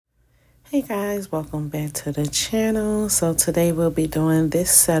Hey guys, welcome back to the channel. So today we'll be doing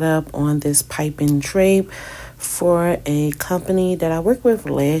this setup on this pipe and drape for a company that I worked with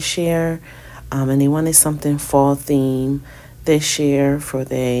last year, and they wanted something fall theme this year for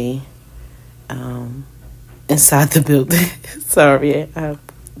they inside the building. Sorry, I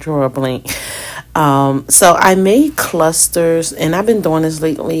draw a blank. So I made clusters, and I've been doing this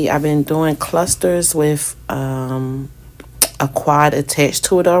lately. I've been doing clusters with a quad attached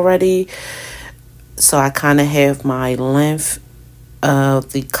to it already, so I kind of have my length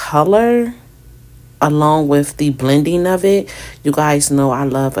of the color along with the blending of it. You guys know I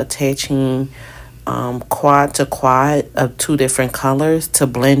love attaching quad to quad of two different colors to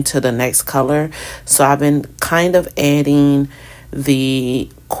blend to the next color. So I've been kind of adding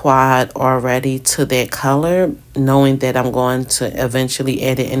the quad already to that color, knowing that I'm going to eventually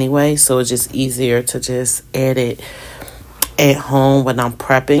add it anyway, so it's just easier to just add it at home when I'm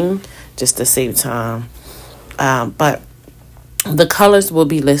prepping, just to save time. But the colors will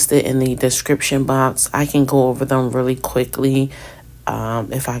be listed in the description box. I can go over them really quickly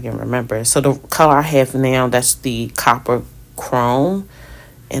if I can remember. So the color I have now, that's the copper chrome,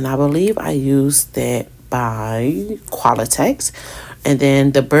 and I believe I used that by Qualatex. And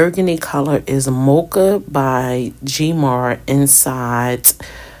then the burgundy color is Mocha by Gmar inside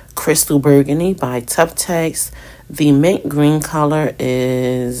Crystal Burgundy by Tuftex. The mint green color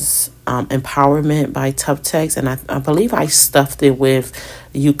is Empowerment by Tuftex, and I believe I stuffed it with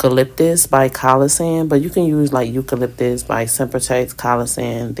Eucalyptus by Kalisan, but you can use like Eucalyptus by Sempertex,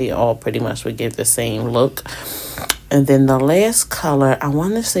 Kalisan. They all pretty much would give the same look. And then the last color, I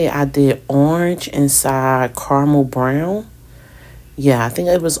want to say I did orange inside caramel brown. Yeah, I think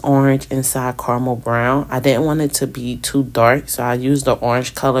it was orange inside caramel brown. I didn't want it to be too dark, so I used the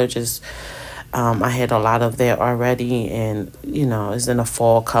orange color. Just I had a lot of that already, and you know, it's in a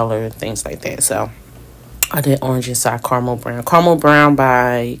fall color and things like that. So I did orange inside caramel brown. Caramel brown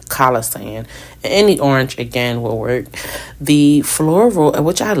by Kalisan. Any orange again will work. The floral,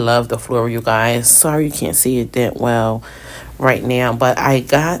 which I love the floral, you guys. Sorry you can't see it that well right now, but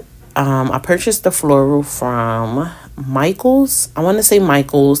I purchased the floral from Michael's. I want to say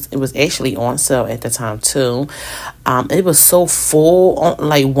Michael's. It was actually on sale at the time too. It was so full.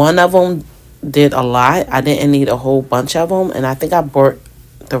 Like one of them did a lot. I didn't need a whole bunch of them, and I think I bought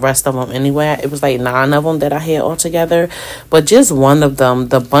the rest of them anyway. It was like 9 of them that I had altogether, but just one of them,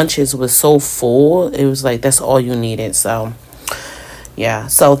 the bunches was so full, it was like that's all you needed. So yeah,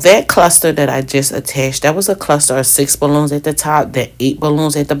 so that cluster that I just attached, that was a cluster of 6 balloons at the top, the 8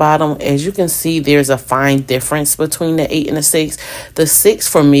 balloons at the bottom. As you can see, there's a fine difference between the 8 and the 6. The 6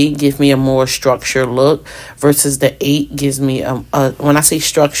 for me gives me a more structured look versus the 8 gives me when I say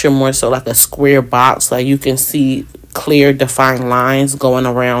structure, more so like a square box, like you can see clear defined lines going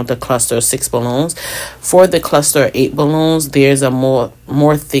around the cluster of 6 balloons. For the cluster of 8 balloons, there's a more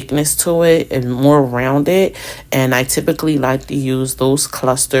thickness to it and more rounded, and I typically like to use those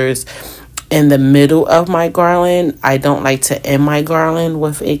clusters in the middle of my garland. I don't like to end my garland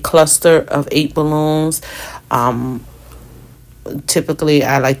with a cluster of 8 balloons. Typically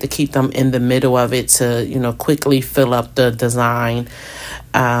I like to keep them in the middle of it to, you know, quickly fill up the design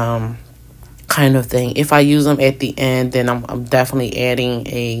kind of thing. If I use them at the end, then I'm definitely adding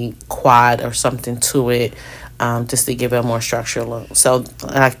a quad or something to it, just to give it a more structured look. So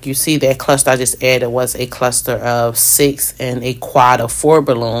like you see, that cluster I just added was a cluster of 6 and a quad of 4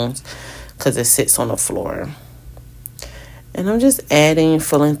 balloons because it sits on the floor. And I'm just adding,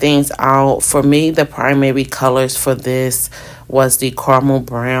 filling things out. For me, the primary colors for this was the caramel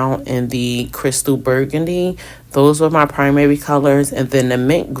brown and the crystal burgundy. Those were my primary colors. And then the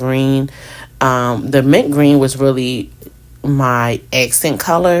mint green. The mint green was really my accent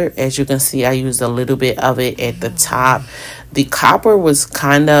color. As you can see, I used a little bit of it at the top. The copper was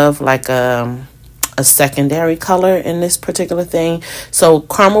kind of like a secondary color in this particular thing. So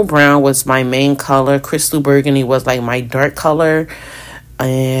caramel brown was my main color. Crystal burgundy was like my dark color,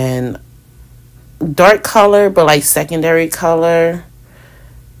 and dark color but like secondary color.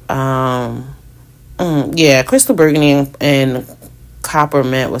 Yeah, crystal burgundy and copper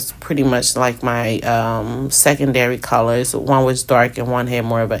mint was pretty much like my secondary colors. One was dark and one had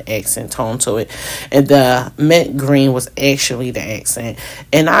more of an accent tone to it, and the mint green was actually the accent.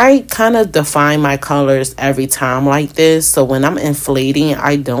 And I kind of define my colors every time like this, so when I'm inflating,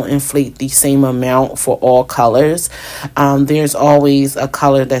 I don't inflate the same amount for all colors. There's always a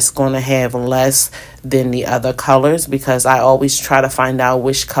color that's going to have less than the other colors, because I always try to find out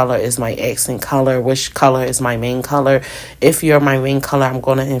which color is my accent color, which color is my main color. If you're my main color, I'm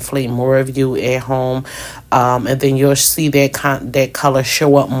going to inflate more of you at home, and then you'll see that color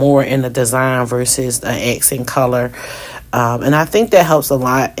show up more in the design versus the accent color. And I think that helps a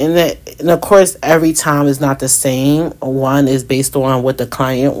lot. And of course, every time is not the same. One is based on what the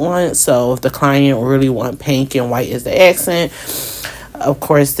client wants. So if the client really want pink and white as the accent, of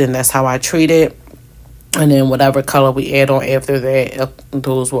course, then that's how I treat it. And then whatever color we add on after that,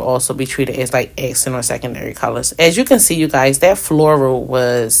 those will also be treated as like accent or secondary colors. As you can see, you guys, that floral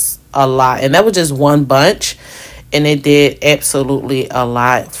was a lot. And that was just one bunch. And it did absolutely a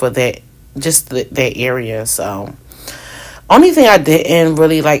lot for that, just that area. So only thing I didn't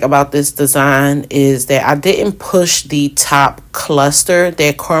really like about this design is that I didn't push the top cluster,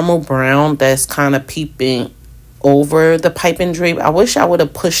 that caramel brown that's kind of peeping over the piping drape. I wish I would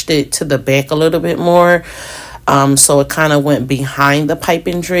have pushed it to the back a little bit more, so it kind of went behind the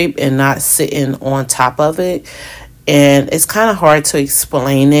piping drape and not sitting on top of it. And it's kind of hard to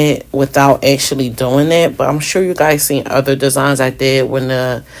explain it without actually doing it, but I'm sure you guys seen other designs I did when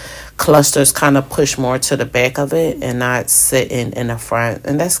the clusters kind of push more to the back of it and not sitting in the front.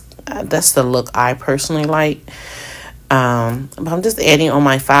 And that's the look I personally like. But I'm just adding on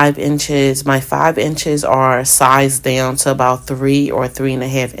my 5 inches. My 5 inches are sized down to about 3 or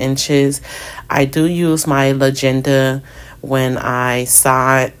 3.5 inches. I do use my legenda when I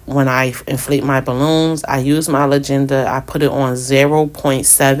inflate my balloons. I use my legenda. I put it on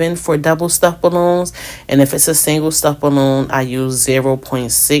 0.7 for double stuffed balloons, and if it's a single stuffed balloon, I use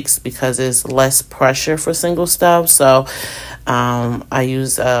 0.6 because it's less pressure for single stuff. So I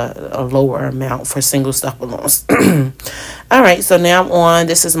use a lower amount for single stuffed balloons. All right, so now I'm on,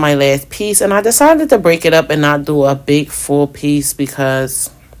 this is my last piece, and I decided to break it up and not do a big full piece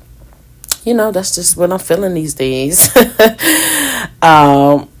because, you know, that's just what I'm feeling these days.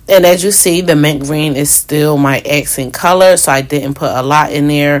 And as you see, the mint green is still my accent color, so I didn't put a lot in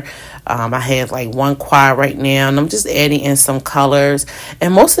there. I have like 1 quad right now, and I'm just adding in some colors.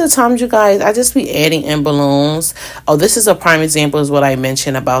 And most of the times, you guys, I just be adding in balloons. Oh, this is a prime example is what I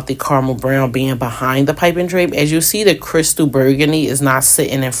mentioned about the caramel brown being behind the piping drape. As you see, the crystal burgundy is not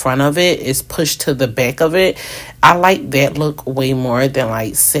sitting in front of it. It's pushed to the back of it. I like that look way more than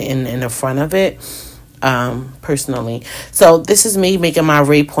like sitting in the front of it, personally. So this is me making my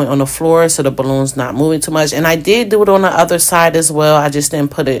ray point on the floor so the balloon's not moving too much. And I did do it on the other side as well. I just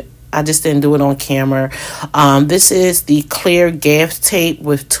didn't do it on camera. This is the clear gaff tape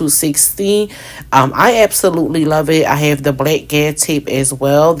with 260. I absolutely love it. I have the black gaff tape as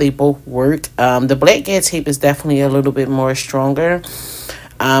well. They both work. The black gaff tape is definitely a little bit more stronger.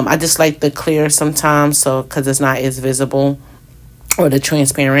 I just like the clear sometimes, so because it's not as visible, or the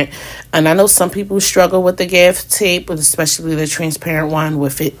transparent. And I know some people struggle with the gaff tape, but especially the transparent one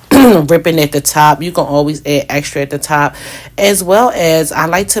with it ripping at the top. You can always add extra at the top, as well as I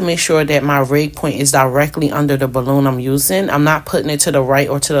like to make sure that my rig point is directly under the balloon I'm using. I'm not putting it to the right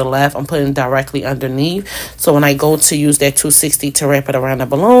or to the left. I'm putting it directly underneath. So when I go to use that 260 to wrap it around the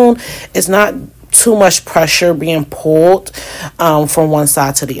balloon, it's not too much pressure being pulled from one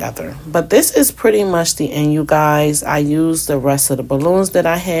side to the other. But this is pretty much the end, you guys. I used the rest of the balloons that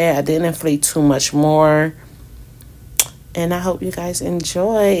I had. I didn't inflate too much more. And I hope you guys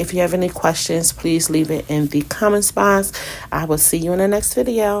enjoy. If you have any questions, please leave it in the comment box. I will see you in the next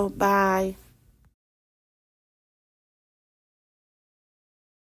video. Bye.